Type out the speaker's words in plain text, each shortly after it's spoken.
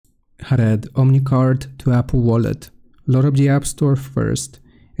how to add Omny card to Apple Wallet. Load up the App Store first,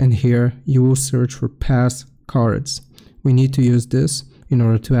 and here you will search for Pass Cards. We need to use this in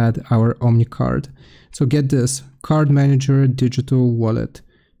order to add our Omny card. So get this, Card Manager Digital Wallet.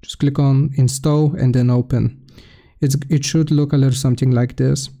 Just click on Install and then Open. It should look a little something like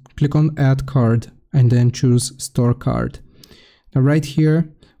this. Click on Add Card and then choose Store Card. Now right here,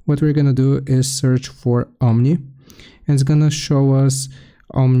 what we're gonna do is search for Omny, and it's gonna show us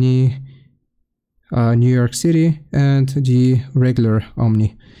Omny New York City and the regular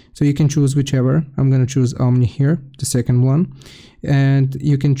Omny. So you can choose whichever. I'm gonna choose Omny here, the second one, and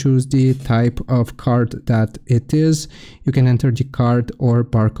you can choose the type of card that it is. You can enter the card or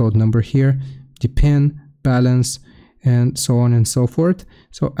barcode number here, the PIN, balance, and so on and so forth.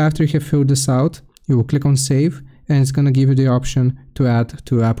 So after you have filled this out, you will click on Save, and it's gonna give you the option to add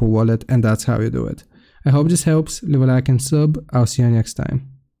to Apple Wallet, and that's how you do it. I hope this helps. Leave a like and sub. I'll see you next time.